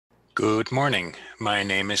Good morning. My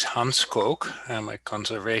name is Hans Kook. I'm a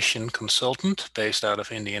conservation consultant based out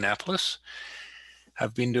of Indianapolis.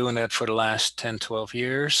 I've been doing that for the last 10, 12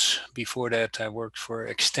 years. Before that, I worked for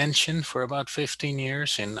Extension for about 15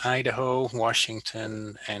 years in Idaho,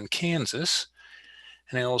 Washington, and Kansas.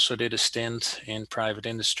 And I also did a stint in private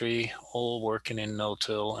industry, all working in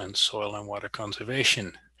no-till and soil and water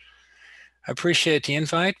conservation. I appreciate the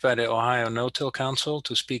invite by the Ohio No-Till Council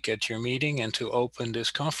to speak at your meeting and to open this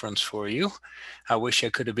conference for you. I wish I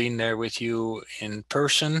could have been there with you in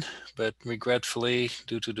person, but regretfully,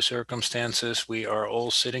 due to the circumstances, we are all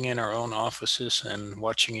sitting in our own offices and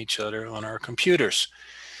watching each other on our computers.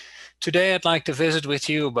 Today, I'd like to visit with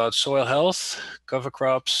you about soil health, cover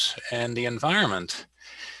crops, and the environment.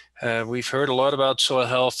 We've heard a lot about soil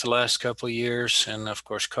health the last couple of years, and of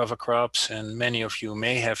course cover crops, and many of you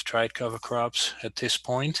may have tried cover crops at this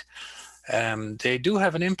point. They do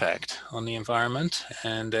have an impact on the environment,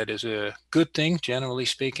 and that is a good thing, generally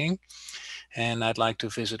speaking. And I'd like to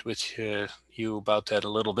visit with you about that a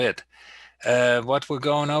little bit. What we're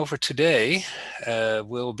going over today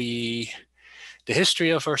will be the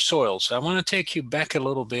history of our soils. I want to take you back a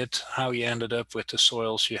little bit, how you ended up with the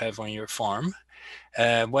soils you have on your farm.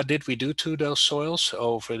 What did we do to those soils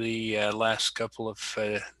over the last couple of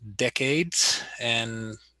decades,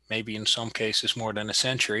 and maybe in some cases more than a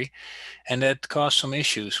century, and that caused some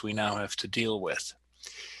issues we now have to deal with.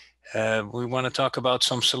 We want to talk about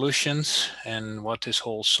some solutions and what this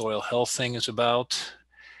whole soil health thing is about,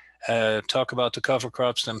 talk about the cover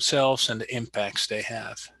crops themselves and the impacts they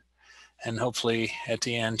have. And hopefully at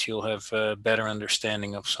the end you'll have a better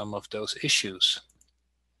understanding of some of those issues.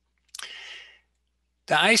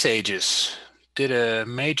 The ice ages did a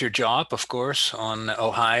major job, of course, on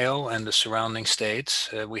Ohio and the surrounding states.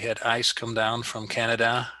 We had ice come down from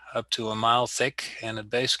Canada up to a mile thick, and it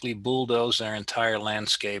basically bulldozed their entire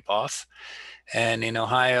landscape off. And in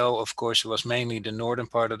Ohio, of course, it was mainly the northern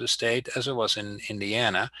part of the state, as it was in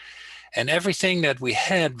Indiana. And everything that we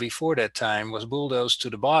had before that time was bulldozed to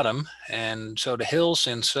the bottom. And so the hills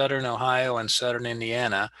in southern Ohio and southern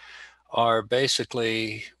Indiana are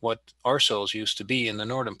basically what our soils used to be in the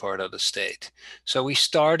northern part of the state. So we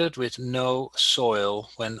started with no soil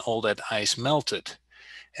when all that ice melted.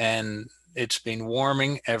 And it's been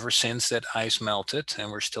warming ever since that ice melted,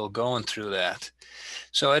 and we're still going through that.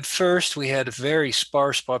 So at first we had a very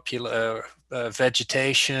sparse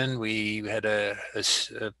vegetation. We had a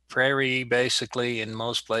prairie basically in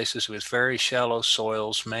most places with very shallow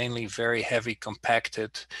soils, mainly very heavy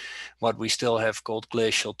compacted, what we still have called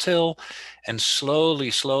glacial till. And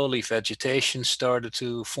slowly vegetation started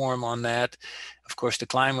to form on that. Of course, the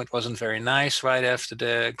climate wasn't very nice right after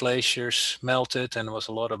the glaciers melted, and there was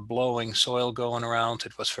a lot of blowing soil going around.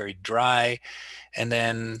 It was very dry. And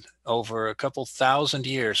then over a couple thousand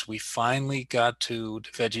years, we finally got to the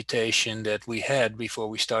vegetation that we had before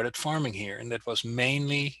we started farming here. And that was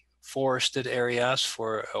mainly forested areas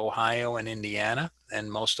for Ohio and Indiana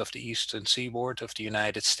and most of the eastern seaboard of the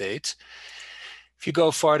United States. If you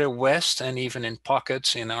go farther west, and even in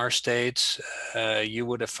pockets in our states, you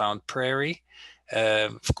would have found prairie.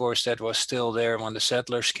 Of course, that was still there when the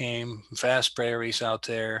settlers came, vast prairies out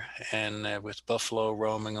there, and with buffalo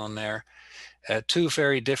roaming on there. Two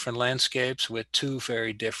very different landscapes with two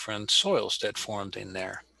very different soils that formed in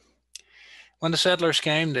there. When the settlers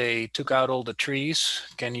came, they took out all the trees.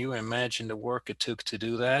 Can you imagine the work it took to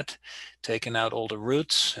do that? Taking out all the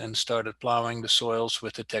roots and started plowing the soils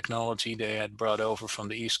with the technology they had brought over from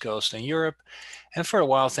the East Coast and Europe. And for a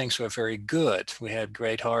while, things were very good. We had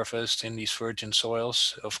great harvest in these virgin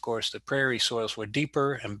soils. Of course, the prairie soils were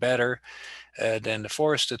deeper and better than the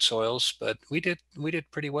forested soils, but we did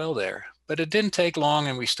pretty well there. But it didn't take long,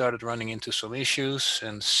 and we started running into some issues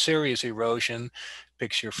and serious erosion.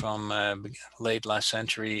 Picture from late last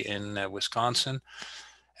century in Wisconsin.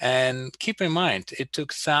 And keep in mind, it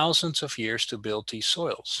took thousands of years to build these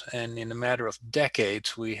soils. And in a matter of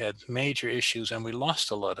decades, we had major issues, and we lost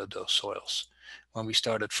a lot of those soils when we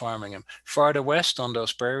started farming them. Farther west on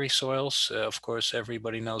those prairie soils, of course,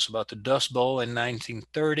 everybody knows about the Dust Bowl in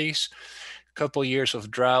 1930s. Couple years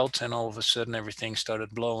of drought, and all of a sudden everything started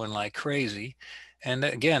blowing like crazy. And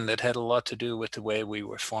again, that had a lot to do with the way we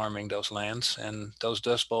were farming those lands. And those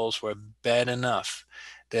dust bowls were bad enough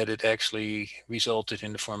that it actually resulted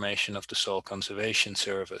in the formation of the Soil Conservation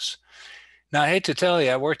Service. Now, I hate to tell you,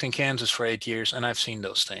 I worked in Kansas for 8 years and I've seen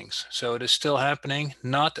those things. So it is still happening,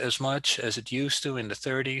 not as much as it used to in the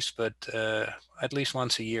 30s, but at least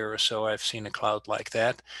once a year or so, I've seen a cloud like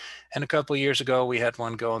that. And a couple of years ago, we had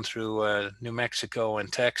one going through New Mexico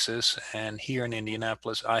and Texas. And here in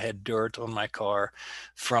Indianapolis, I had dirt on my car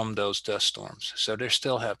from those dust storms. So they're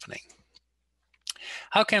still happening.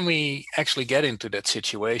 How can we actually get into that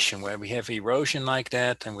situation where we have erosion like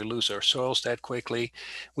that and we lose our soils that quickly?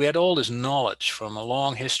 We had all this knowledge from a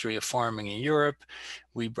long history of farming in Europe.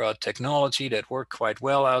 We brought technology that worked quite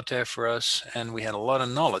well out there for us, and we had a lot of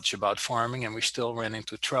knowledge about farming, and we still ran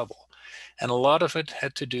into trouble. And a lot of it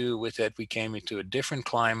had to do with that we came into a different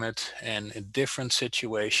climate and a different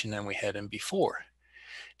situation than we had in before.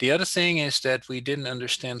 The other thing is that we didn't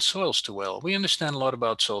understand soils too well. We understand a lot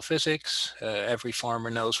about soil physics. Every farmer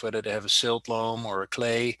knows whether they have a silt loam or a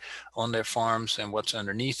clay on their farms and what's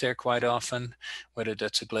underneath there quite often, whether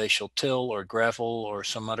that's a glacial till or gravel or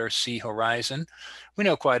some other sea horizon. We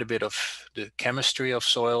know quite a bit of the chemistry of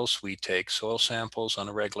soils. We take soil samples on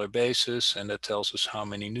a regular basis, and that tells us how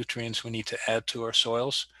many nutrients we need to add to our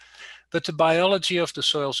soils. But the biology of the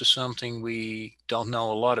soils is something we don't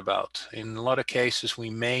know a lot about. In a lot of cases, we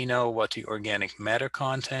may know what the organic matter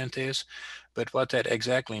content is, but what that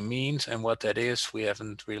exactly means and what that is, we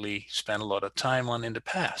haven't really spent a lot of time on in the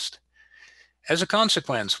past. As a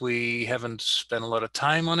consequence, we haven't spent a lot of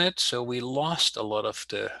time on it, so we lost a lot of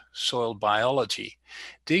the soil biology.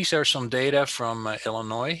 These are some data from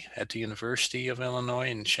Illinois, at the University of Illinois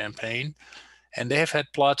in Champaign. And they have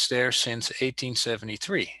had plots there since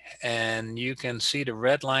 1873. And you can see the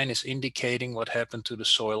red line is indicating what happened to the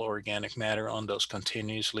soil organic matter on those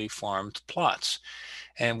continuously farmed plots.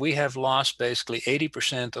 And we have lost basically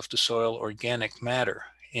 80% of the soil organic matter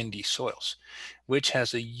in these soils, which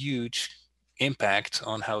has a huge impact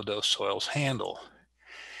on how those soils handle.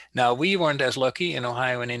 Now, we weren't as lucky in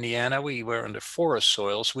Ohio and Indiana. We were under forest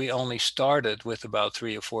soils. We only started with about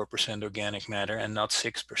 3 or 4% organic matter and not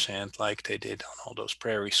 6% like they did on all those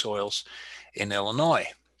prairie soils in Illinois.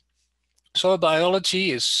 Soil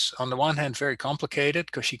biology is, on the one hand, very complicated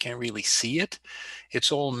because you can't really see it.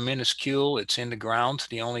 It's all minuscule. It's in the ground.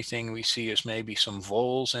 The only thing we see is maybe some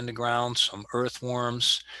voles in the ground, some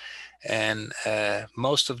earthworms, and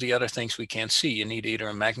most of the other things we can't see. You need either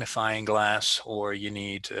a magnifying glass or you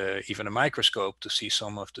need even a microscope to see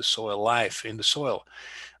some of the soil life in the soil.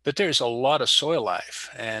 But there's a lot of soil life.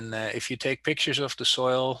 And if you take pictures of the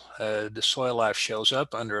soil life shows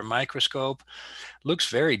up under a microscope. Looks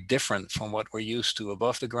very different from what we're used to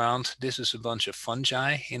above the ground. This is a bunch of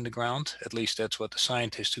fungi in the ground. At least that's what the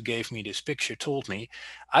scientist who gave me this picture told me.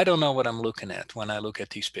 I don't know what I'm looking at when I look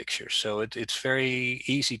at these pictures. So it's very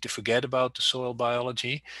easy to forget about the soil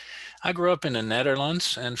biology. I grew up in the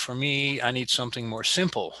Netherlands, and for me, I need something more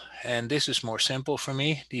simple. And this is more simple for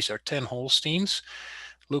me. These are 10 Holsteins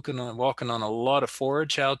walking on a lot of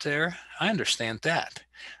forage out there. I understand that.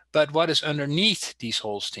 But what is underneath these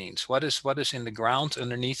Holsteins? What is in the ground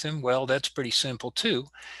underneath them? Well, that's pretty simple too,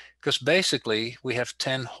 because basically we have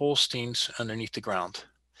 10 Holsteins underneath the ground.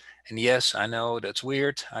 And yes, I know that's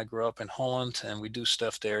weird. I grew up in Holland and we do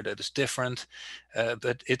stuff there that is different,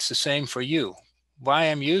 but it's the same for you. Why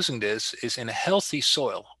I'm using this is in a healthy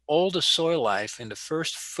soil. All the soil life in the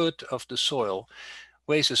first foot of the soil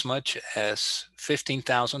weighs as much as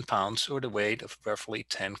 15,000 pounds, or the weight of roughly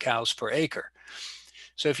 10 cows per acre.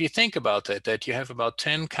 So if you think about that you have about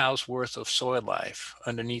 10 cows worth of soil life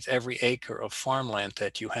underneath every acre of farmland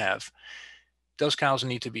that you have. Those cows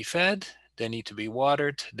need to be fed, they need to be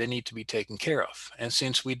watered, they need to be taken care of. And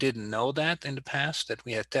since we didn't know that in the past, that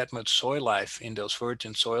we had that much soil life in those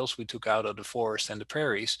virgin soils we took out of the forest and the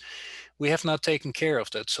prairies, we have not taken care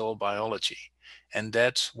of that soil biology. And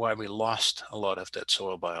that's why we lost a lot of that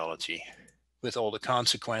soil biology with all the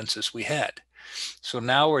consequences we had. So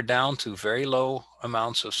now we're down to very low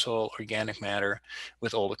amounts of soil organic matter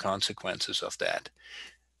with all the consequences of that.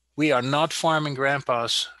 We are not farming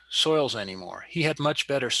grandpa's soils anymore. He had much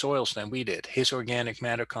better soils than we did. His organic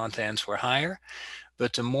matter contents were higher,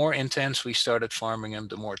 but the more intense we started farming them,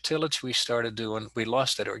 the more tillage we started doing, we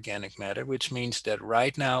lost that organic matter, which means that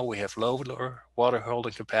right now we have lower water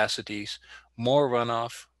holding capacities, more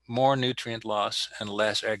runoff, more nutrient loss, and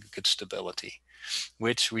less aggregate stability,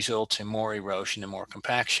 which results in more erosion and more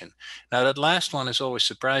compaction. Now, that last one is always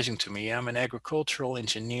surprising to me. I'm an agricultural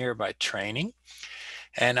engineer by training,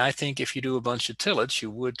 and I think if you do a bunch of tillage,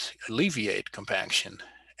 you would alleviate compaction,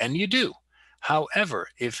 and you do. However,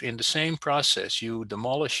 if in the same process you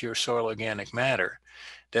demolish your soil organic matter,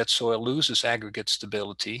 that soil loses aggregate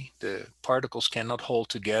stability. The particles cannot hold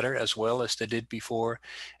together as well as they did before,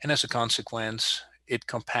 and as a consequence, it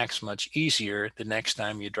compacts much easier the next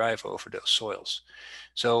time you drive over those soils.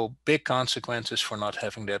 So big consequences for not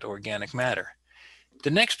having that organic matter. The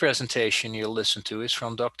next presentation you'll listen to is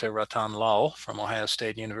from Dr. Ratan Lal from Ohio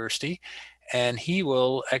State University, and he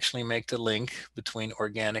will actually make the link between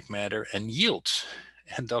organic matter and yields.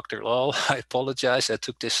 And Dr. Lal, I apologize, I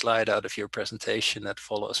took this slide out of your presentation that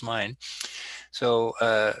follows mine. So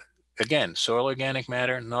again, soil organic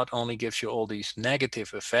matter not only gives you all these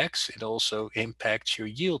negative effects, it also impacts your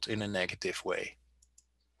yield in a negative way.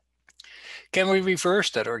 Can we reverse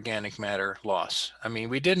that organic matter loss? I mean,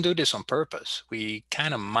 we didn't do this on purpose. We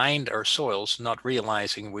kind of mined our soils, not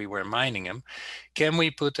realizing we were mining them. Can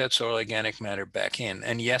we put that soil organic matter back in?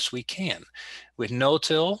 And yes, we can. With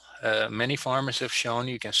no-till, many farmers have shown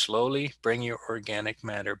you can slowly bring your organic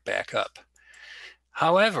matter back up.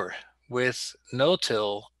 However, with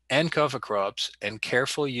no-till and cover crops and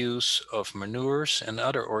careful use of manures and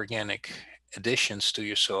other organic additions to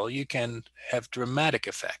your soil, you can have dramatic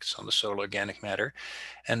effects on the soil organic matter.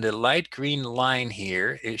 And the light green line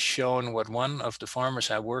here is showing what one of the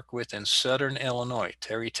farmers I work with in southern Illinois,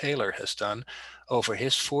 Terry Taylor, has done over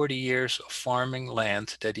his 40 years of farming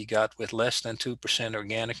land that he got with less than 2%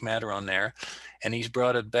 organic matter on there. And he's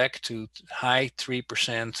brought it back to high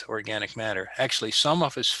 3% organic matter. Actually, some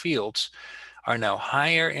of his fields are now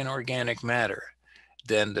higher in organic matter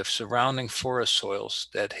than the surrounding forest soils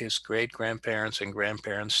that his great-grandparents and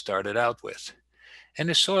grandparents started out with. And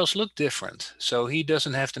his soils look different. So he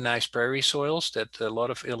doesn't have the nice prairie soils that a lot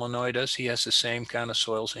of Illinois does. He has the same kind of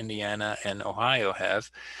soils Indiana and Ohio have,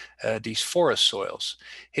 these forest soils.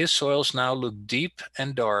 His soils now look deep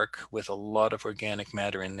and dark with a lot of organic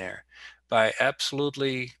matter in there. By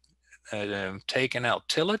absolutely taking out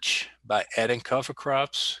tillage, by adding cover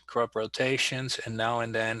crops, crop rotations, and now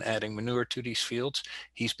and then adding manure to these fields,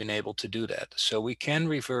 he's been able to do that. So we can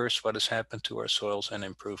reverse what has happened to our soils and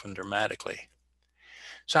improve them dramatically.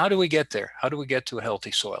 So how do we get there? How do we get to a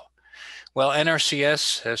healthy soil? Well,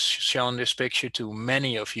 NRCS has shown this picture to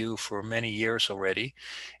many of you for many years already.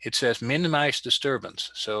 It says minimize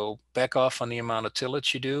disturbance. So back off on the amount of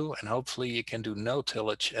tillage you do, and hopefully you can do no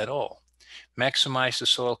tillage at all. Maximize the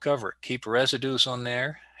soil cover, keep residues on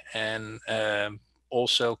there, and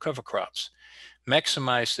also cover crops.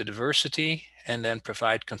 Maximize the diversity, and then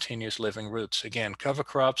provide continuous living roots. Again, cover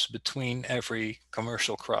crops between every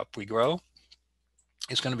commercial crop we grow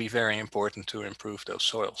is going to be very important to improve those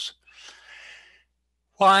soils.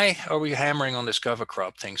 Why are we hammering on this cover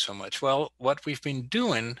crop thing so much? Well, what we've been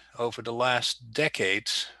doing over the last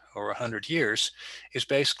decades or 100 years is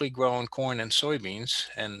basically growing corn and soybeans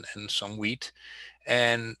and some wheat.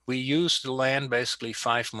 And we use the land basically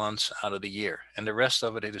 5 months out of the year, and the rest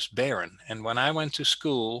of it is barren. And when I went to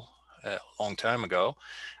school a long time ago,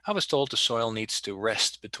 I was told the soil needs to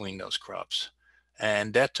rest between those crops.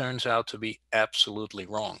 And that turns out to be absolutely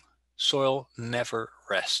wrong. Soil never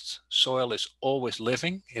rests. Soil is always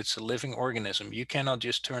living. It's a living organism. You cannot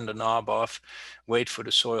just turn the knob off, wait for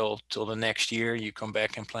the soil till the next year, you come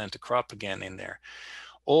back and plant the crop again in there.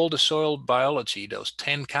 All the soil biology, those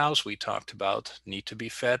 10 cows we talked about, need to be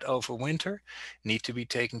fed over winter, need to be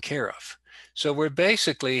taken care of. So we're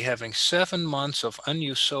basically having 7 months of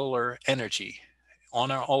unused solar energy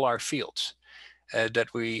on all our fields.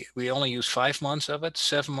 That we only use 5 months of it.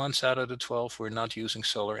 7 months out of the 12, we're not using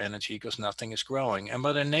solar energy because nothing is growing. And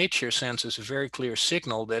Mother Nature sends us a very clear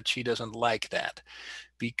signal that she doesn't like that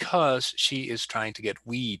because she is trying to get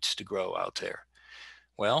weeds to grow out there.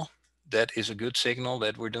 Well, that is a good signal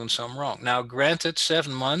that we're doing something wrong. Now, granted,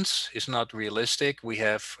 7 months is not realistic. We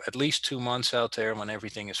have at least 2 months out there when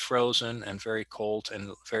everything is frozen and very cold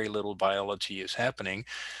and very little biology is happening.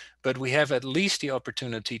 But we have at least the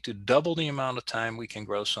opportunity to double the amount of time we can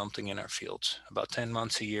grow something in our fields. About 10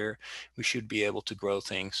 months a year, we should be able to grow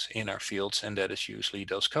things in our fields, and that is usually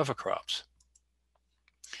those cover crops.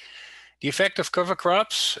 The effect of cover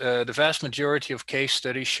crops, the vast majority of case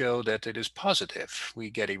studies show that it is positive.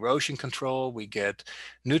 We get erosion control, we get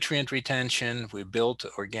nutrient retention, we build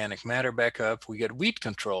organic matter back up, we get weed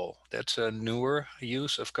control. That's a newer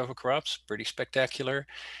use of cover crops, pretty spectacular.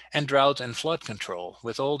 And drought and flood control.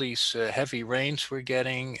 With all these heavy rains we're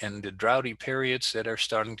getting and the droughty periods that are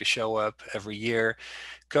starting to show up every year,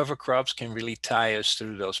 cover crops can really tie us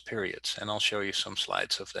through those periods. And I'll show you some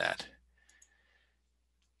slides of that.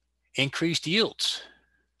 Increased yields.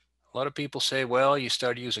 A lot of people say, well, you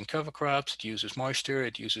start using cover crops, it uses moisture,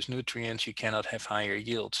 it uses nutrients, you cannot have higher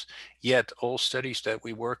yields. Yet all studies that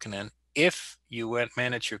we're working in, if you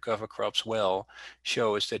manage your cover crops well,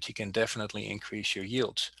 show us that you can definitely increase your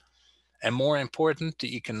yields. And more important,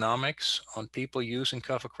 the economics on people using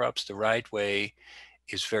cover crops the right way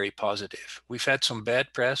is very positive. We've had some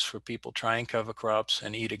bad press for people trying cover crops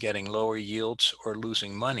and either getting lower yields or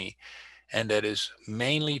losing money. And that is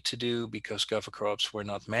mainly to do because cover crops were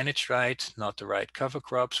not managed right, not the right cover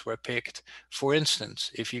crops were picked. For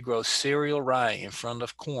instance, if you grow cereal rye in front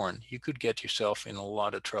of corn, you could get yourself in a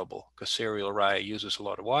lot of trouble because cereal rye uses a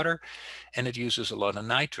lot of water and it uses a lot of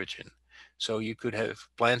nitrogen. So you could have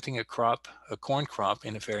planting a crop, a corn crop,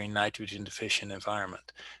 in a very nitrogen deficient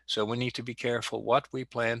environment. So we need to be careful what we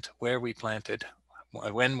plant, where we plant it,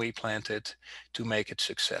 when we plant it, to make it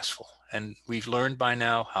successful. And we've learned by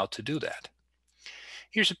now how to do that.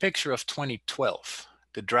 Here's a picture of 2012.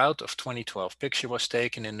 The drought of 2012. Picture was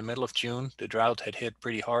taken in the middle of June. The drought had hit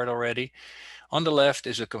pretty hard already. On the left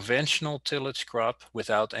is a conventional tillage crop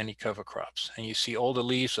without any cover crops. And you see all the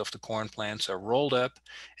leaves of the corn plants are rolled up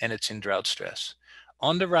and it's in drought stress.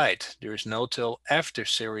 On the right, there is no-till after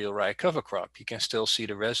cereal rye cover crop. You can still see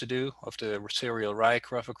the residue of the cereal rye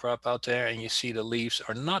cover crop out there, and you see the leaves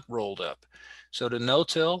are not rolled up. So the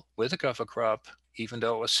no-till with a cover crop, even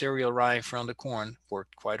though it was cereal rye in front of the corn,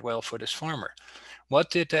 worked quite well for this farmer. What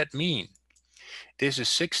did that mean? This is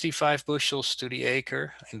 65 bushels to the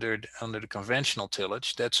acre under the conventional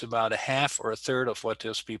tillage. That's about a half or a third of what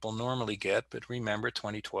those people normally get. But remember,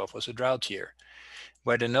 2012 was a drought year,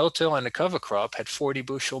 where the no-till and the cover crop had 40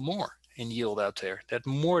 bushel more in yield out there. That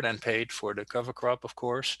more than paid for the cover crop, of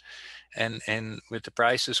course. And with the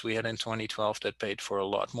prices we had in 2012, that paid for a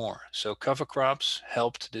lot more. So cover crops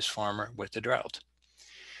helped this farmer with the drought.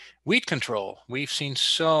 Weed control, we've seen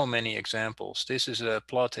so many examples. This is a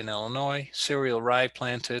plot in Illinois, cereal rye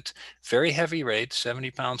planted, very heavy rate,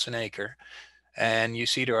 70 pounds an acre. And you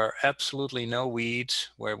see there are absolutely no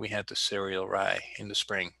weeds where we had the cereal rye in the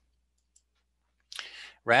spring.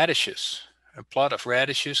 Radishes, a plot of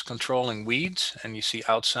radishes controlling weeds, and you see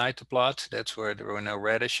outside the plot, that's where there were no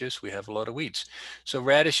radishes, we have a lot of weeds. So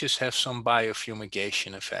radishes have some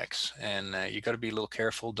biofumigation effects, and you got to be a little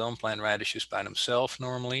careful. Don't plant radishes by themselves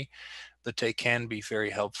normally, but they can be very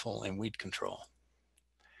helpful in weed control.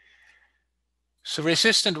 So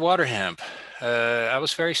resistant water hemp. I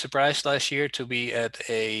was very surprised last year to be at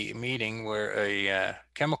a meeting where a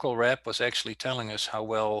chemical rep was actually telling us how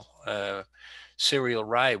well cereal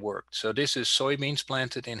rye worked. So this is soybeans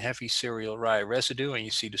planted in heavy cereal rye residue, and you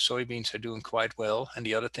see the soybeans are doing quite well. And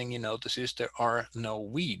the other thing you notice is there are no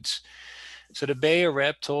weeds. So the Bayer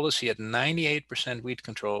rep told us he had 98% weed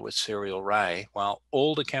control with cereal rye, while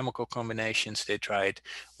all the chemical combinations they tried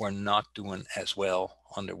were not doing as well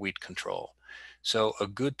under weed control. So a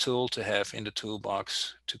good tool to have in the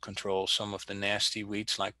toolbox to control some of the nasty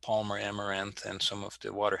weeds like Palmer amaranth and some of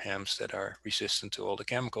the water hems that are resistant to all the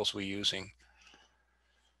chemicals we're using.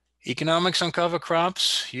 Economics on cover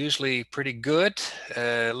crops, usually pretty good.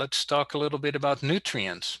 Let's talk a little bit about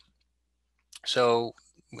nutrients. So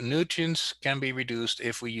nutrients can be reduced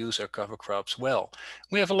if we use our cover crops well.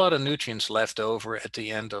 We have a lot of nutrients left over at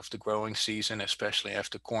the end of the growing season, especially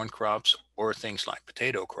after corn crops or things like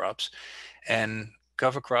potato crops. And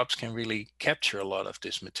cover crops can really capture a lot of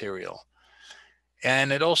this material.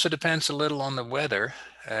 And it also depends a little on the weather,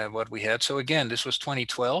 what we had. So again, this was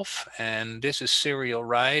 2012, and this is cereal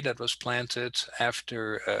rye that was planted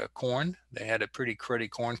after corn. They had a pretty cruddy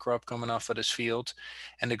corn crop coming off of this field,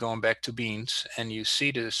 and they're going back to beans. And you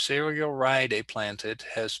see the cereal rye they planted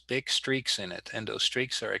has big streaks in it, and those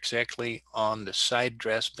streaks are exactly on the side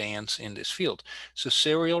dress bands in this field. So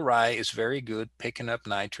cereal rye is very good picking up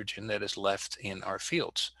nitrogen that is left in our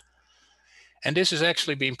fields. And this has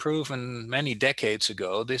actually been proven many decades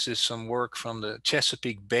ago. This is some work from the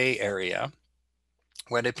Chesapeake Bay area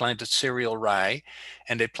where they planted cereal rye,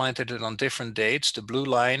 and they planted it on different dates. The blue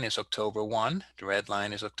line is October 1, the red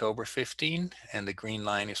line is October 15, and the green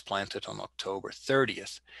line is planted on October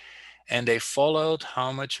 30th. And they followed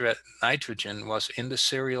how much nitrogen was in the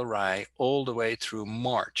cereal rye all the way through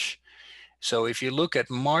March. So if you look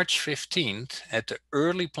at March 15th at the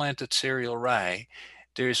early planted cereal rye,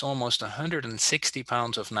 there is almost 160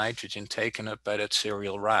 pounds of nitrogen taken up by that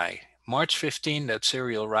cereal rye. March 15, that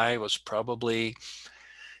cereal rye was probably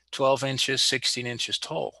 12 inches, 16 inches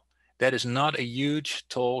tall. That is not a huge,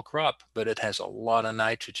 tall crop, but it has a lot of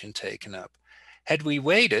nitrogen taken up. Had we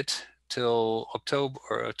waited till October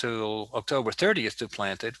 30th to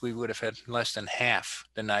plant it, we would have had less than half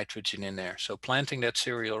the nitrogen in there. So planting that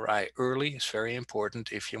cereal rye early is very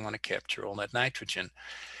important if you want to capture all that nitrogen.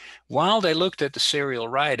 While they looked at the cereal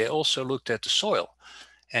rye, they also looked at the soil.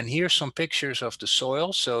 And here's some pictures of the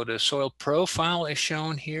soil. So the soil profile is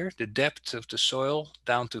shown here, the depth of the soil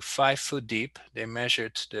down to 5 foot deep. They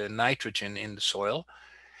measured the nitrogen in the soil.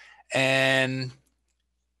 And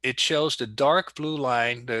it shows the dark blue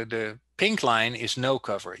line, the pink line is no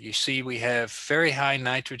cover. You see we have very high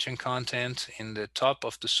nitrogen content in the top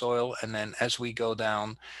of the soil, and then as we go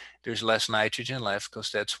down, there's less nitrogen left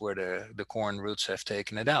because that's where the corn roots have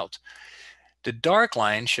taken it out. The dark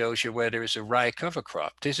line shows you where there is a rye cover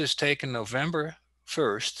crop. This is taken November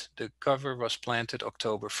 1st. The cover was planted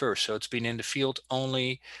October 1st. So it's been in the field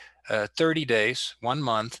only 30 days, 1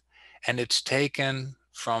 month, and it's taken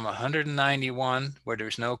from 191 where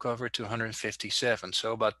there's no cover to 157.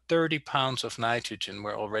 So about 30 pounds of nitrogen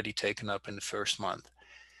were already taken up in the first month.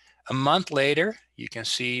 A month later, you can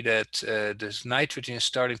see that this nitrogen is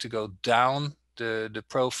starting to go down the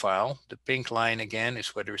profile. The pink line again is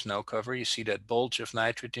where there's no cover. You see that bulge of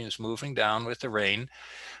nitrogen is moving down with the rain.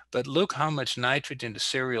 But look how much nitrogen the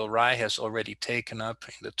cereal rye has already taken up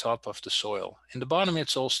in the top of the soil. In the bottom,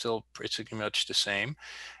 it's all still pretty much the same.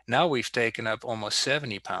 Now we've taken up almost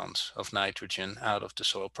 70 pounds of nitrogen out of the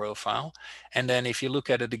soil profile. And then if you look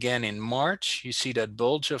at it again in March, you see that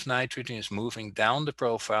bulge of nitrogen is moving down the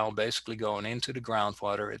profile, basically going into the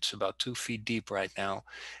groundwater. It's about 2 feet deep right now.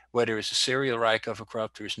 Where there is a cereal rye cover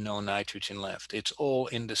crop, there's no nitrogen left. It's all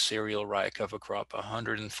in the cereal rye cover crop.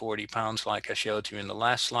 140 pounds, like I showed you in the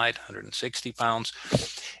last slide, 160 pounds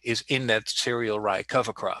is in that cereal rye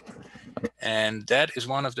cover crop. And that is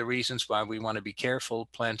one of the reasons why we want to be careful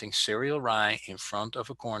planting cereal rye in front of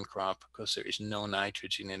a corn crop, because there is no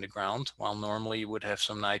nitrogen in the ground, while normally you would have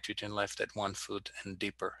some nitrogen left at 1 foot and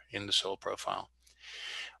deeper in the soil profile.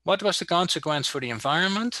 What was the consequence for the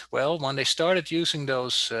environment? Well, when they started using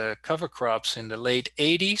those cover crops in the late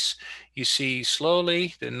 80s, you see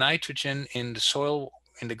slowly the nitrogen in the soil,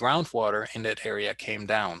 in the groundwater in that area came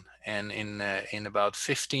down. And in about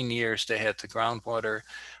 15 years, they had the groundwater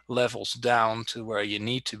levels down to where you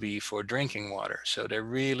need to be for drinking water. So they're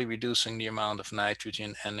really reducing the amount of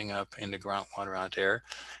nitrogen ending up in the groundwater out there.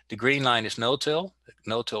 The green line is no-till.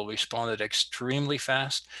 No-till responded extremely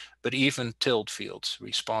fast, but even tilled fields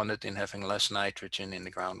responded in having less nitrogen in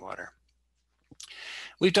the groundwater.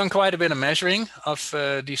 We've done quite a bit of measuring of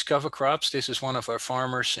these cover crops. This is one of our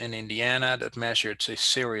farmers in Indiana that measured his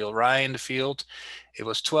cereal rye in the field. It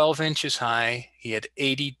was 12 inches high. He had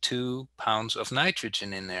 82 pounds of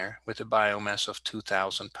nitrogen in there with a biomass of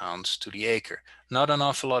 2,000 pounds to the acre. Not an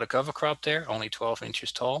awful lot of cover crop there, only 12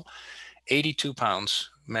 inches tall. 82 pounds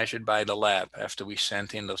measured by the lab after we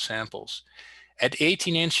sent in those samples. At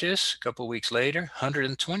 18 inches, a couple of weeks later,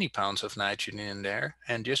 120 pounds of nitrogen in there.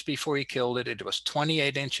 And just before he killed it, it was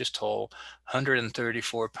 28 inches tall,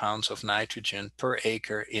 134 pounds of nitrogen per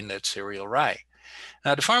acre in that cereal rye.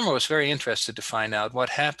 Now, the farmer was very interested to find out what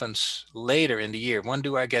happens later in the year. When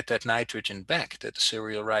do I get that nitrogen back that the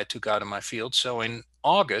cereal rye took out of my field? So in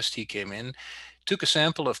August, he came in, took a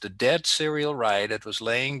sample of the dead cereal rye that was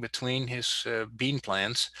laying between his bean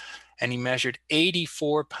plants, and he measured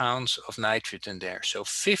 84 pounds of nitrogen there. So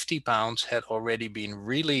 50 pounds had already been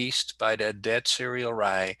released by that dead cereal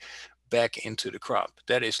rye back into the crop.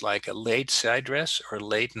 That is like a late side dress or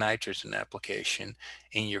late nitrogen application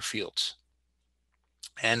in your fields.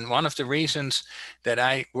 And one of the reasons that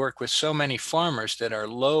I work with so many farmers that are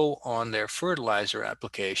low on their fertilizer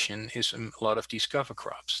application is a lot of these cover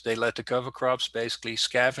crops. They let the cover crops basically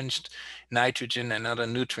scavenge nitrogen and other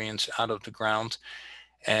nutrients out of the ground,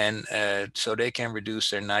 and so they can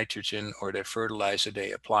reduce their nitrogen or their fertilizer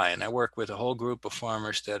they apply. And I work with a whole group of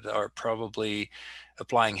farmers that are probably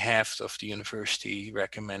applying half of the university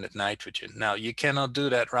recommended nitrogen. Now, you cannot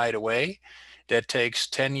do that right away. That takes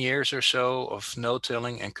 10 years or so of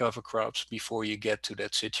no-tilling and cover crops before you get to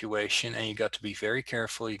that situation. And you got to be very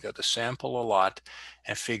careful. You got to sample a lot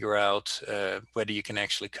and figure out whether you can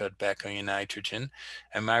actually cut back on your nitrogen.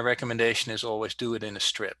 And my recommendation is always do it in a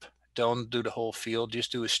strip. Don't do the whole field,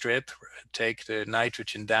 just do a strip, take the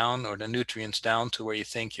nitrogen down or the nutrients down to where you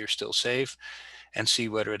think you're still safe and see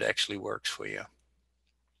whether it actually works for you.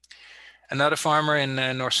 Another farmer in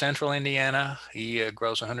north central Indiana, he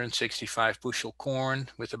grows 165 bushel corn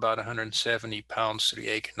with about 170 pounds to the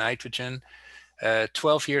acre nitrogen.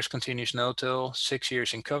 12 years continuous no-till, 6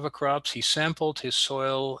 years in cover crops. He sampled his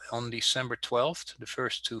soil on December 12th, the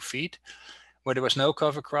first 2 feet. Where there was no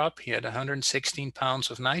cover crop, he had 116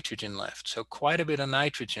 pounds of nitrogen left. So quite a bit of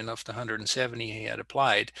nitrogen of the 170 he had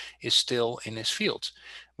applied is still in his fields.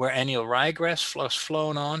 Where annual ryegrass was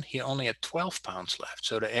flown on, he only had 12 pounds left.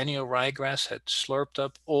 So the annual ryegrass had slurped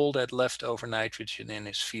up all that leftover nitrogen in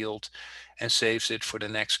his field and saves it for the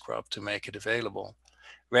next crop to make it available.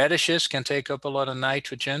 Radishes can take up a lot of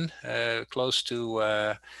nitrogen, close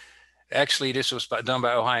to actually, this was done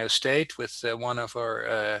by Ohio State with one of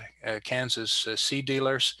our Kansas seed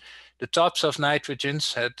dealers. The tops of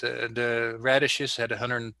nitrogens had, the radishes had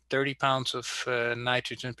 130 pounds of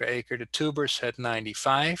nitrogen per acre. The tubers had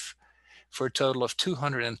 95, for a total of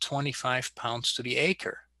 225 pounds to the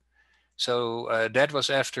acre. So that was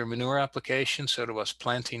after manure application, so there was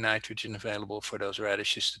plenty nitrogen available for those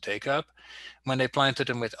radishes to take up. When they planted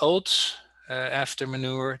them with oats after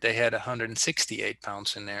manure, they had 168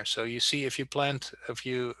 pounds in there. So you see, if you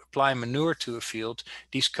apply manure to a field,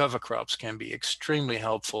 these cover crops can be extremely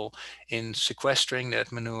helpful in sequestering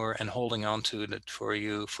that manure and holding on to it for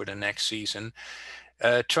you for the next season.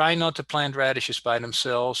 Try not to plant radishes by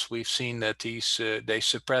themselves. We've seen that these they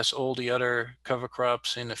suppress all the other cover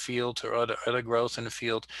crops in the field or other growth in the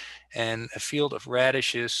field, and a field of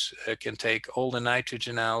radishes can take all the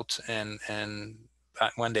nitrogen out, and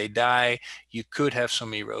when they die, you could have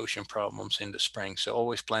some erosion problems in the spring. So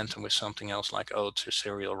always plant them with something else like oats or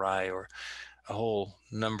cereal rye or a whole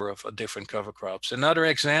number of different cover crops. Another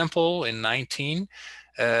example, in 19,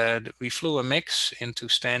 we flew a mix into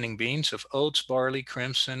standing beans of oats, barley,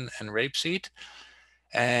 crimson, and rapeseed.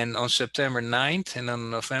 And on September 9th and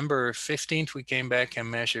on November 15th, we came back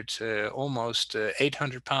and measured almost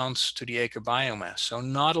 800 pounds to the acre biomass. So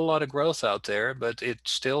not a lot of growth out there, but it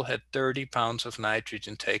still had 30 pounds of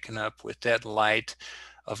nitrogen taken up with that light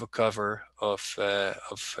of a cover of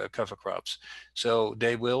cover crops. So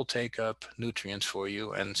they will take up nutrients for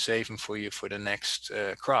you and save them for you for the next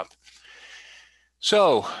crop.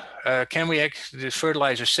 So can we, the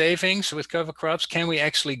fertilizer savings with cover crops, can we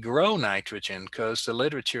actually grow nitrogen? Because the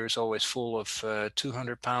literature is always full of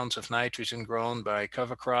 200 pounds of nitrogen grown by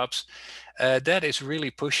cover crops. That is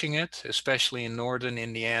really pushing it, especially in northern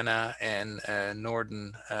Indiana and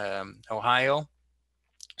northern Ohio.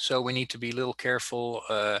 So we need to be a little careful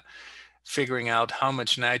figuring out how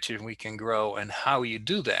much nitrogen we can grow and how you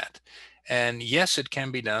do that. And yes, it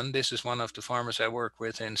can be done. This is one of the farmers I work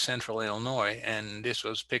with in central Illinois. And this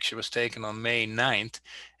picture was taken on May 9th,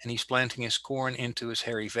 and he's planting his corn into his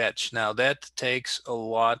hairy vetch. Now that takes a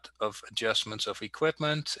lot of adjustments of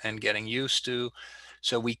equipment and getting used to.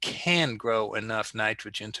 So we can grow enough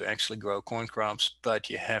nitrogen to actually grow corn crops, but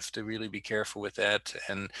you have to really be careful with that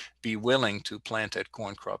and be willing to plant that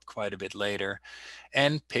corn crop quite a bit later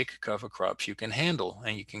and pick cover crops you can handle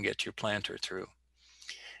and you can get your planter through.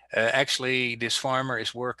 Actually, this farmer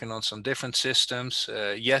is working on some different systems.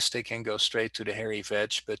 Yes, they can go straight to the hairy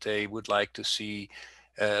veg, but they would like to see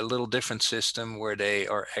a little different system where they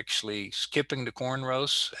are actually skipping the corn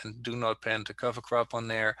rows and do not plant a cover crop on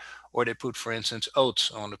there, or they put, for instance,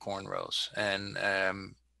 oats on the corn rows and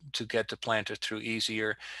to get the planter through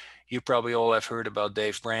easier. You probably all have heard about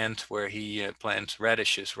Dave Brandt, where he plants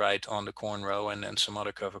radishes right on the corn row and then some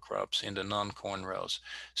other cover crops in the non-corn rows.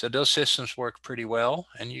 So those systems work pretty well,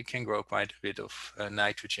 and you can grow quite a bit of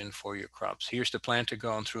nitrogen for your crops. Here's the planter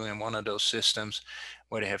going through in one of those systems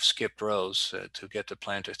where they have skipped rows to get the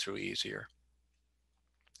planter through easier.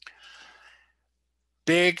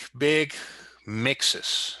 Big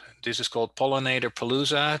mixes. This is called Pollinator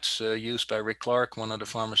Palooza. It's used by Rick Clark, one of the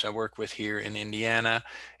farmers I work with here in Indiana.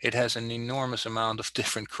 It has an enormous amount of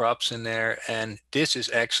different crops in there, and this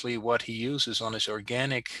is actually what he uses on his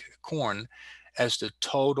organic corn as the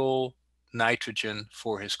total nitrogen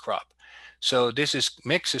for his crop. So this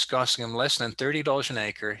mix is costing him less than $30 an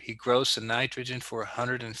acre. He grows the nitrogen for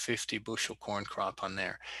 150 bushel corn crop on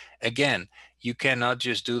there. Again, you cannot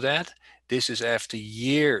just do that. This is after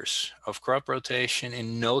years of crop rotation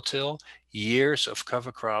in no-till, years of cover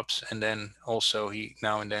crops, and then also he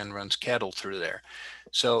now and then runs cattle through there.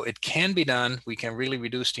 So it can be done. We can really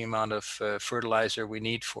reduce the amount of fertilizer we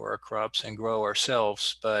need for our crops and grow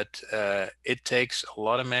ourselves, but it takes a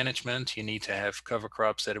lot of management. You need to have cover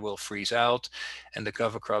crops that will freeze out, and the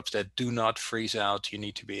cover crops that do not freeze out, you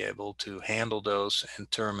need to be able to handle those and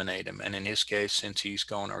terminate them. And in his case, since he's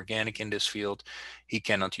going organic in this field, he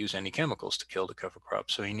cannot use any chemicals to kill the cover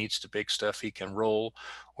crop. So he needs the big stuff he can roll,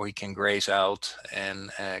 or he can graze out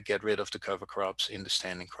and get rid of the cover crops in the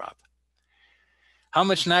standing crop. How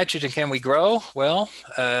much nitrogen can we grow? Well,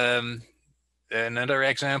 another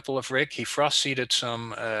example of Rick, he frost seeded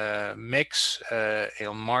some mix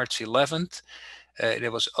on March 11th.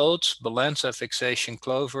 There was oats, balanza, fixation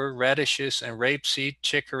clover, radishes and rapeseed,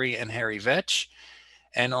 chicory and hairy vetch.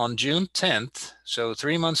 And on June 10th, so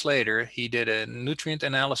 3 months later, he did a nutrient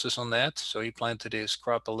analysis on that. So he planted his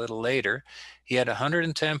crop a little later. He had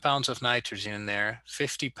 110 pounds of nitrogen in there,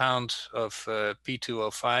 50 pounds of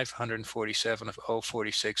P2O5, 147 of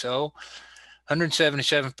O460,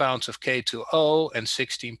 177 pounds of K2O, and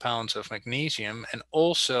 16 pounds of magnesium, and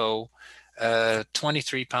also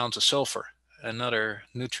 23 pounds of sulfur. another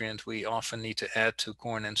nutrient we often need to add to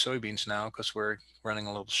corn and soybeans now, because we're running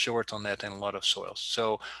a little short on that in a lot of soils.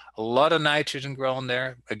 So a lot of nitrogen grown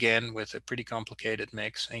there, again, with a pretty complicated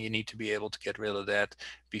mix, and you need to be able to get rid of that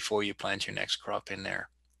before you plant your next crop in there.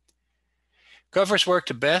 Covers work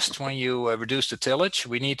the best when you reduce the tillage.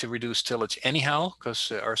 We need to reduce tillage anyhow,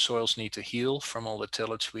 because our soils need to heal from all the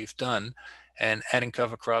tillage we've done. And adding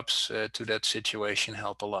cover crops to that situation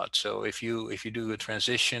help a lot. So if you do a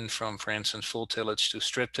transition from, for instance, full tillage to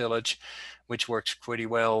strip tillage, which works pretty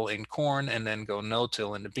well in corn, and then go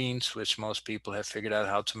no-till in the beans, which most people have figured out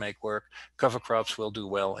how to make work, cover crops will do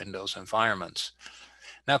well in those environments.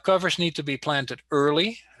 Now, covers need to be planted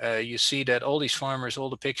early. You see that all these farmers, all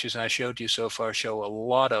the pictures I showed you so far show a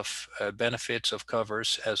lot of benefits of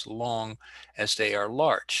covers as long as they are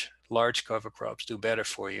large. Large cover crops do better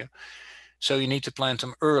for you. So you need to plant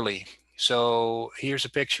them early. So here's a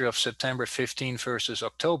picture of September 15 versus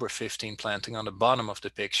October 15 planting on the bottom of the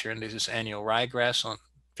picture. And this is annual ryegrass on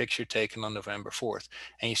picture taken on November 4th.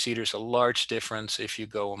 And you see there's a large difference if you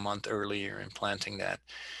go a month earlier in planting that.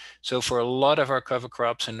 So for a lot of our cover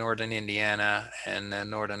crops in northern Indiana and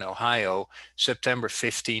northern Ohio, September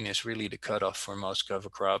 15 is really the cutoff for most cover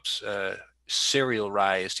crops. Cereal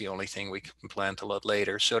rye is the only thing we can plant a lot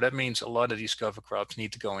later. So that means a lot of these cover crops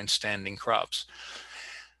need to go in standing crops.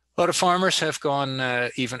 A lot of farmers have gone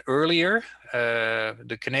even earlier.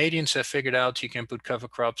 The Canadians have figured out you can put cover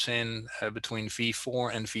crops in between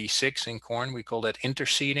V4 and V6 in corn. We call that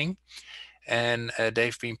interseeding. And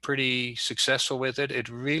they've been pretty successful with it. It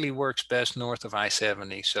really works best north of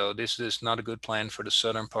I-70. So this is not a good plan for the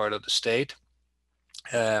southern part of the state.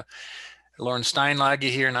 Lauren Steinlage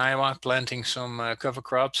here in Iowa planting some cover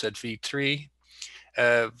crops at V3.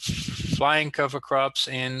 Flying cover crops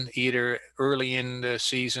in either early in the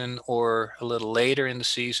season or a little later in the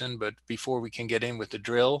season, but before we can get in with the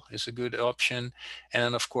drill is a good option. And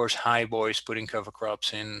then of course, high boys putting cover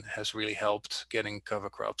crops in has really helped getting cover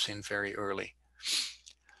crops in very early.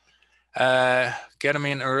 Get them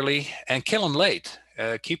in early and kill them late.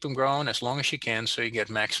 Keep them growing as long as you can so you get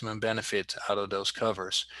maximum benefit out of those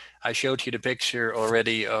covers. I showed you the picture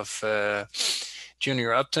already of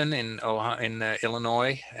Junior Upton in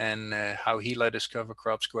Illinois, and how he let his cover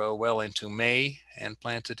crops grow well into May and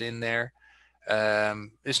planted in there.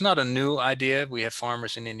 It's not a new idea. We have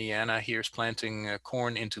farmers in Indiana here planting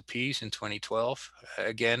corn into peas in 2012.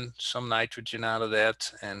 Again, some nitrogen out of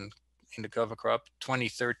that and in the cover crop.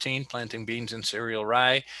 2013, planting beans and cereal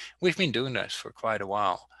rye. We've been doing this for quite a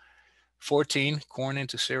while. 14, corn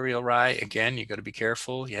into cereal rye. Again, you got to be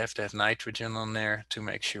careful. You have to have nitrogen on there to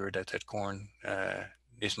make sure that that corn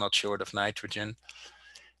is not short of nitrogen.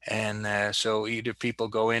 And so either people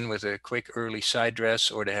go in with a quick early side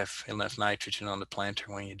dress or they have enough nitrogen on the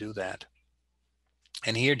planter when you do that.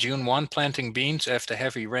 And here, June 1, planting beans after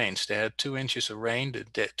heavy rains. They had 2 inches of rain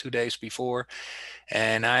 2 days before.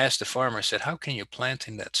 And I asked the farmer, I said, how can you plant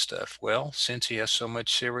in that stuff? Well, since he has so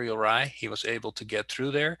much cereal rye, he was able to get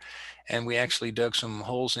through there. And we actually dug some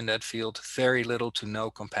holes in that field, very little to no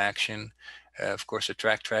compaction. Of course, a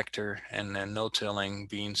tractor and then no-tilling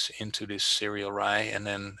beans into this cereal rye, and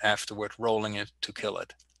then afterward rolling it to kill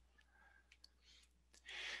it.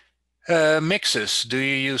 Mixes. Do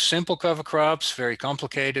you use simple cover crops, very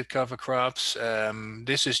complicated cover crops?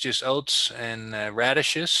 This is just oats and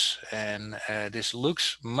radishes, and this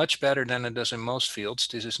looks much better than it does in most fields.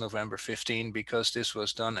 This is November 15 because this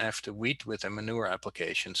was done after wheat with a manure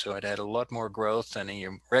application, so it had a lot more growth than in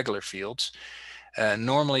your regular fields.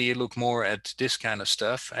 Normally you look more at this kind of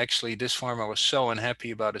stuff. Actually, this farmer was so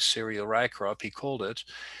unhappy about his cereal rye crop, he called it.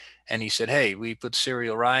 And he said, hey, we put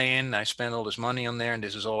cereal rye in, I spent all this money on there, and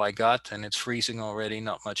this is all I got, and it's freezing already,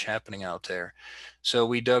 not much happening out there. So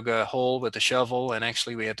we dug a hole with a shovel, and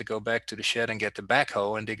actually we had to go back to the shed and get the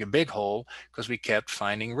backhoe and dig a big hole because we kept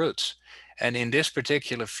finding roots. And in this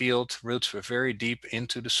particular field, roots were very deep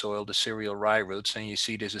into the soil, the cereal rye roots, and you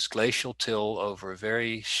see this is glacial till over a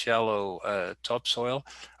very shallow topsoil,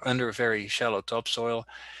 under a very shallow topsoil.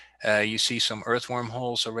 You see some earthworm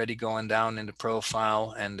holes already going down in the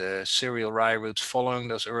profile, and the cereal rye roots following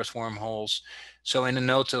those earthworm holes. So in a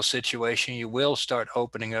no-till situation, you will start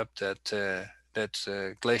opening up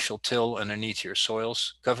that glacial till underneath your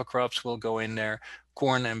soils. Cover crops will go in there.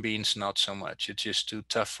 Corn and beans, not so much. It's just too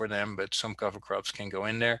tough for them, but some cover crops can go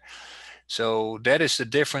in there. So that is the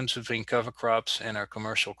difference between cover crops and our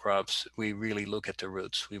commercial crops. We really look at the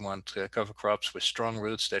roots. We want cover crops with strong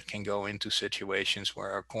roots that can go into situations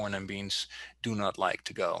where our corn and beans do not like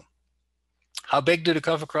to go. How big do the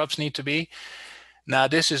cover crops need to be? Now,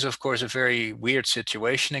 this is, of course, a very weird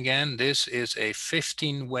situation again. This is a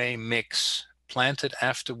 15-way mix planted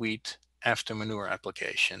after wheat after manure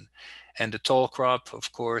application. And the tall crop,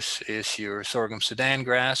 of course, is your sorghum Sudan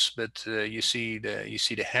grass, but you see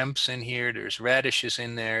the hemps in here, there's radishes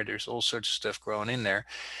in there, there's all sorts of stuff growing in there.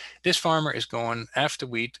 This farmer is going, after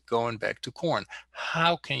wheat, going back to corn.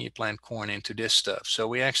 How can you plant corn into this stuff? So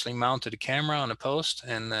we actually mounted a camera on a post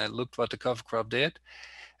and looked what the cover crop did.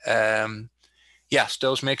 Yes,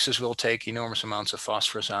 those mixes will take enormous amounts of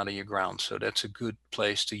phosphorus out of your ground. So that's a good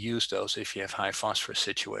place to use those if you have high phosphorus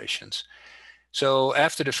situations. So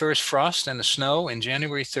after the first frost and the snow in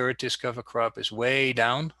January 3rd, this cover crop is way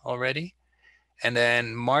down already. And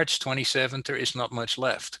then March 27th, there is not much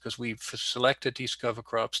left because we've selected these cover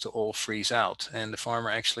crops to all freeze out. And the farmer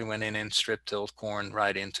actually went in and strip tilled corn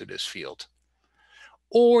right into this field.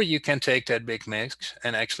 Or you can take that big mix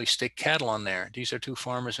and actually stick cattle on there. These are two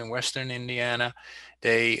farmers in Western Indiana.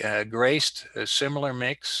 They grazed a similar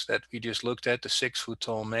mix that we just looked at, the 6-foot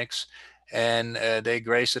tall mix, and they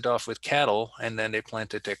grazed it off with cattle, and then they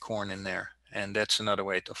planted their corn in there. And that's another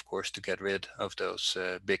way, of course, to get rid of those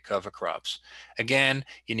big cover crops. Again,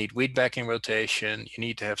 you need wheat back in rotation. You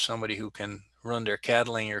need to have somebody who can run their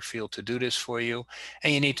cattle in your field to do this for you,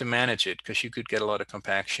 and you need to manage it because you could get a lot of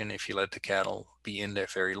compaction if you let the cattle be in there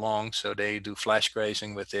very long. So they do flash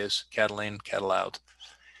grazing with this, cattle in, cattle out.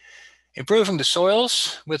 Improving the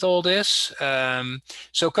soils with all this.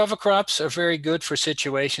 So cover crops are very good for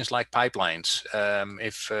situations like pipelines.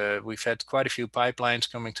 If we've had quite a few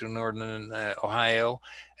pipelines coming through northern Ohio,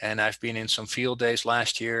 and I've been in some field days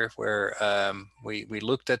last year where we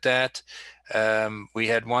looked at that. We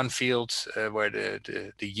had one field where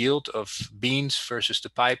the yield of beans versus the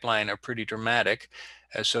pipeline are pretty dramatic.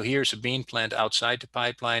 So here's a bean plant outside the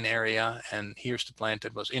pipeline area, and here's the plant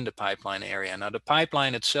that was in the pipeline area. Now, the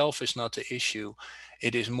pipeline itself is not the issue.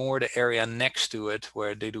 It is more the area next to it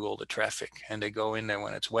where they do all the traffic, and they go in there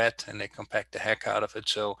when it's wet and they compact the heck out of it.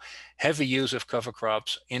 So heavy use of cover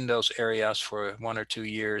crops in those areas for 1 or 2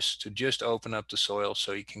 years to just open up the soil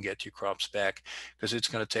so you can get your crops back, because it's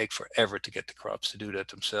going to take forever to get the crops to do that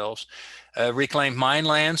themselves. Reclaimed mine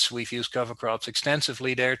lands, we've used cover crops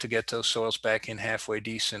extensively there to get those soils back in halfway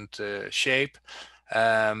decent shape.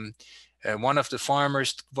 One of the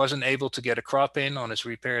farmers wasn't able to get a crop in on his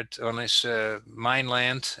mine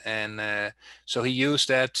land, and so he used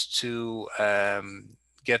that to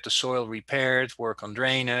get the soil repaired, work on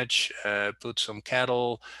drainage, put some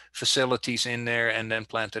cattle facilities in there, and then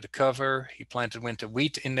planted a cover. He planted winter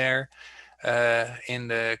wheat in there in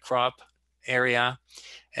the crop area.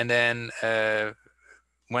 And then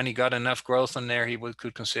when he got enough growth on there, he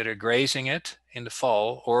could consider grazing it in the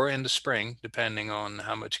fall or in the spring, depending on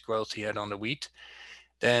how much growth he had on the wheat.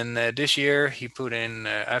 Then this year he put in,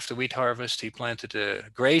 after wheat harvest, he planted a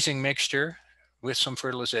grazing mixture with some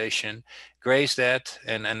fertilization, grazed that,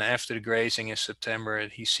 and after the grazing in September,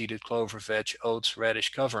 he seeded clover, veg, oats,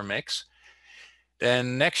 radish cover mix.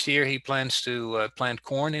 Then next year he plans to plant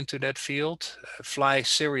corn into that field, fly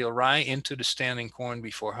cereal rye into the standing corn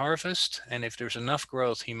before harvest. And if there's enough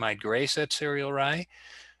growth, he might graze that cereal rye,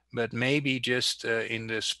 but maybe just in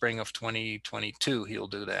the spring of 2022, he'll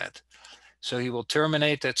do that. So he will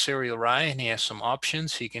terminate that cereal rye, and he has some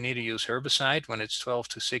options. He can either use herbicide when it's 12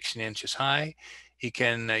 to 16 inches high. He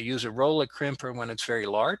can use a roller crimper when it's very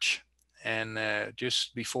large, and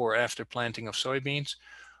just before or after planting of soybeans.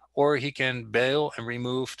 Or he can bale and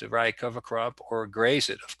remove the rye cover crop or graze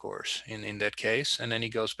it, of course, in that case. And then he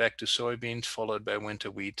goes back to soybeans, followed by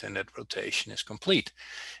winter wheat, and that rotation is complete.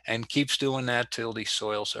 And keeps doing that till these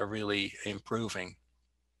soils are really improving.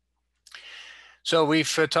 So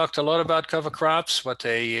we've talked a lot about cover crops, what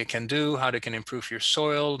they can do, how they can improve your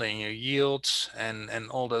soil and your yields, and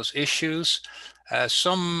all those issues.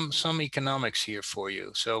 Some economics here for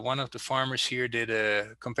you. So one of the farmers here did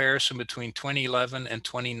a comparison between 2011 and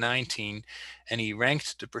 2019, and he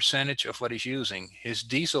ranked the percentage of what he's using. His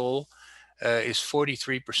diesel is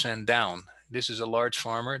 43% down. This is a large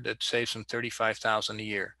farmer that saves him $35,000 a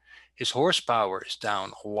year. His horsepower is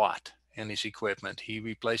down a lot in his equipment. He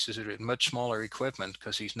replaces it with much smaller equipment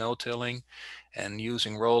because he's no-tilling and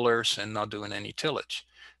using rollers and not doing any tillage.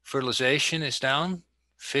 Fertilization is down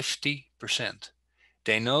 50%.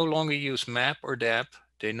 They no longer use MAP or DAP.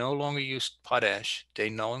 They no longer use potash. They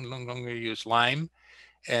no longer use lime.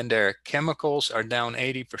 And their chemicals are down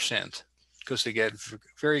 80% because they get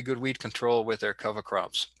very good weed control with their cover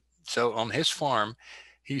crops. So on his farm,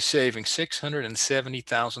 he's saving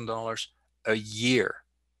 $670,000 a year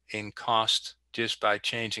in cost just by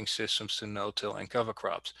changing systems to no-till and cover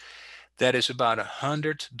crops. That is about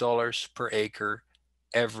 $100 per acre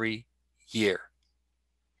every year.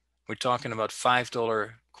 We're talking about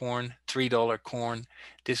 $5 corn, $3 corn.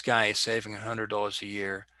 This guy is saving $100 a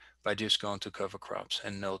year by just going to cover crops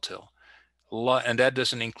and no-till. And that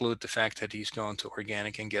doesn't include the fact that he's going to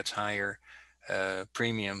organic and gets higher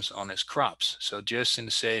premiums on his crops. So just in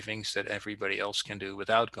the savings that everybody else can do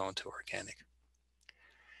without going to organic.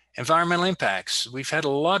 Environmental impacts. We've had a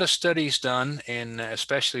lot of studies done in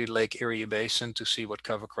especially Lake Erie Basin to see what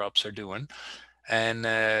cover crops are doing. And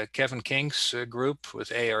Kevin King's group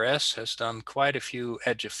with ARS has done quite a few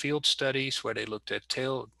edge of field studies where they looked at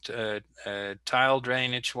tile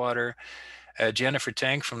drainage water. Jennifer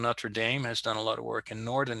Tank from Notre Dame has done a lot of work in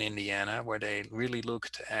northern Indiana where they really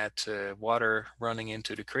looked at water running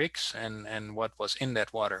into the creeks and what was in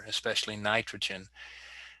that water, especially nitrogen.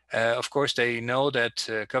 Of course, they know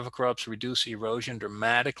that cover crops reduce erosion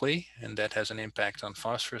dramatically, and that has an impact on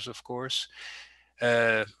phosphorus, of course.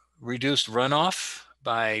 Reduced runoff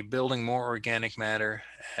by building more organic matter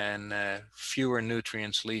and fewer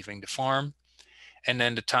nutrients leaving the farm. And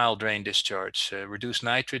then the tile drain discharge, reduce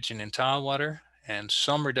nitrogen in tile water and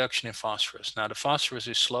some reduction in phosphorus. Now the phosphorus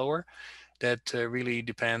is slower. That really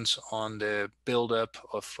depends on the buildup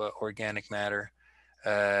of organic matter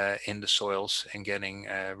in the soils and getting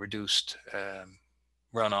reduced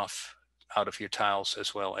runoff out of your tiles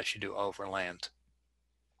as well as you do over land.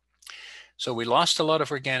 So we lost a lot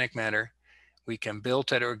of organic matter. We can build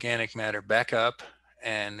that organic matter back up,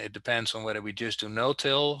 and it depends on whether we just do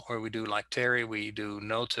no-till or we do like Terry, we do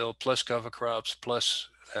no-till plus cover crops plus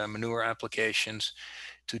manure applications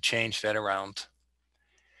to change that around.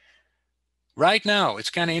 Right now, it's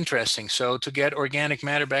kind of interesting. So to get organic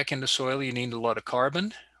matter back in the soil, you need a lot of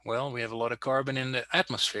carbon. Well, we have a lot of carbon in the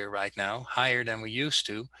atmosphere right now, higher than we used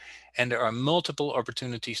to. And there are multiple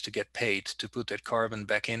opportunities to get paid to put that carbon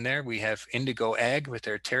back in there. We have Indigo Ag with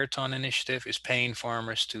their Terraton initiative is paying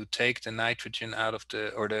farmers to take the nitrogen out of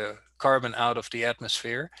the carbon out of the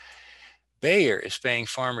atmosphere. Bayer is paying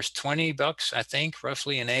farmers $20, I think,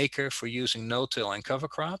 roughly an acre for using no-till and cover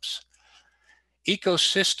crops.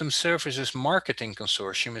 Ecosystem Services Marketing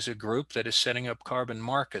Consortium is a group that is setting up carbon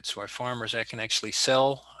markets where farmers can actually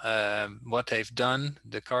sell what they've done,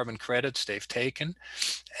 the carbon credits they've taken.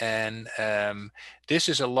 And this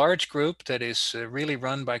is a large group that is really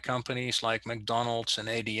run by companies like McDonald's and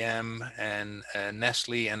ADM and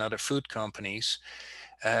Nestle and other food companies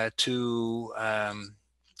to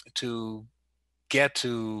get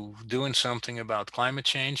to doing something about climate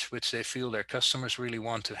change, which they feel their customers really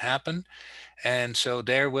want to happen. And so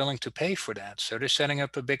they're willing to pay for that. So they're setting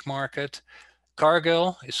up a big market.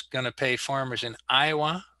 Cargill is going to pay farmers in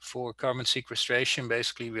Iowa for carbon sequestration,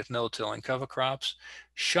 basically with no-till and cover crops.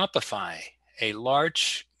 Shopify, a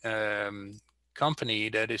large company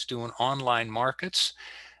that is doing online markets,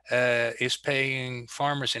 is paying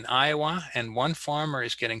farmers in Iowa, and one farmer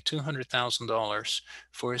is getting $200,000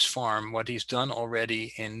 for his farm, what he's done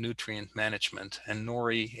already in nutrient management. And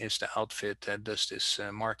Nori is the outfit that does this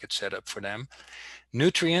market setup for them.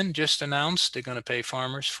 Nutrien just announced they're going to pay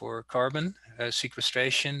farmers for carbon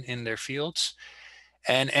sequestration in their fields.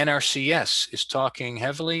 And NRCS is talking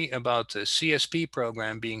heavily about the CSP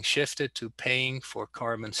program being shifted to paying for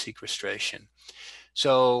carbon sequestration.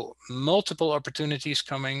 So multiple opportunities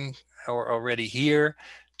coming or already here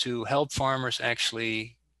to help farmers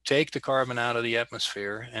actually take the carbon out of the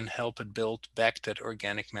atmosphere and help it build back that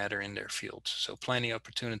organic matter in their fields. So plenty of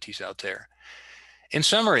opportunities out there. In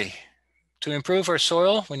summary, to improve our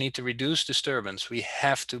soil, we need to reduce disturbance. We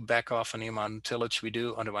have to back off on the amount of tillage we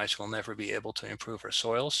do, otherwise we'll never be able to improve our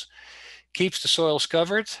soils. Keeps the soils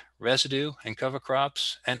covered, residue and cover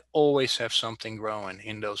crops, and always have something growing.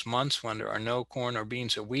 In those months when there are no corn or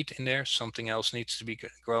beans or wheat in there, something else needs to be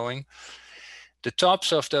growing. The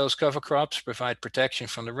tops of those cover crops provide protection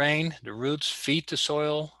from the rain. The roots feed the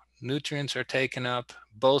soil. Nutrients are taken up.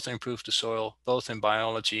 Both improve the soil, both in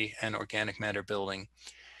biology and organic matter building.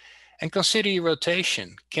 And consider your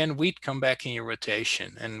rotation. Can wheat come back in your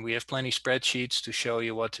rotation? And we have plenty of spreadsheets to show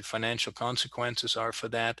you what the financial consequences are for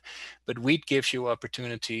that. But wheat gives you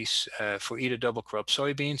opportunities for either double crop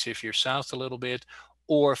soybeans if you're south a little bit,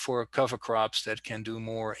 or for cover crops that can do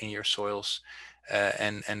more in your soils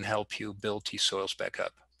and help you build these soils back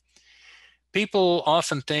up. People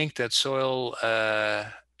often think that soil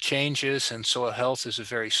changes and soil health is a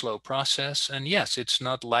very slow process. And yes, it's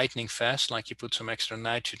not lightning fast, like you put some extra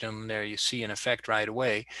nitrogen in there, you see an effect right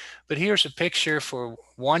away. But here's a picture for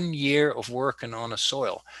 1 year of working on a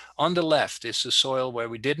soil. On the left is the soil where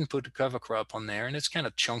we didn't put a cover crop on there, and it's kind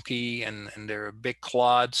of chunky and there are big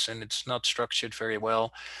clods and it's not structured very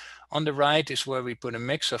well. On the right is where we put a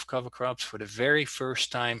mix of cover crops for the very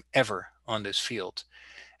first time ever on this field.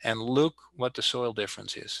 And look what the soil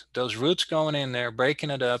difference is. Those roots going in there, breaking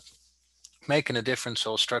it up, making a different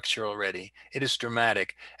soil structure already. It is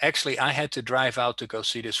dramatic. Actually, I had to drive out to go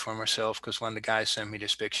see this for myself because when the guy sent me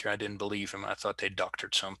this picture, I didn't believe him. I thought they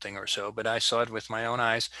doctored something or so, but I saw it with my own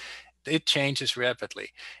eyes. It changes rapidly.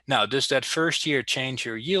 Now, does that first year change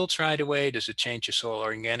your yields right away? Does it change your soil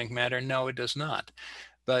organic matter? No, it does not.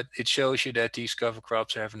 But it shows you that these cover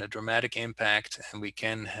crops are having a dramatic impact, and we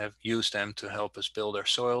can have used them to help us build our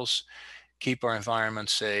soils, keep our environment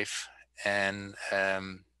safe, and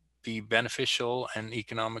be beneficial and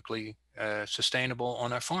economically sustainable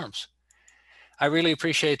on our farms. I really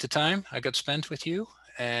appreciate the time I got spent with you,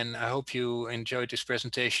 and I hope you enjoyed this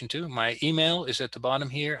presentation too. My email is at the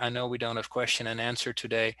bottom here. I know we don't have question and answer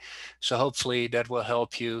today, so hopefully that will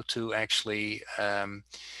help you to actually,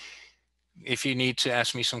 if you need to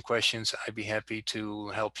ask me some questions, I'd be happy to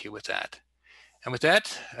help you with that. And with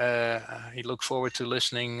that, I look forward to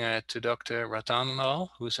listening to Dr. Ratanlal,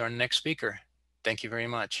 who's our next speaker. Thank you very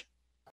much.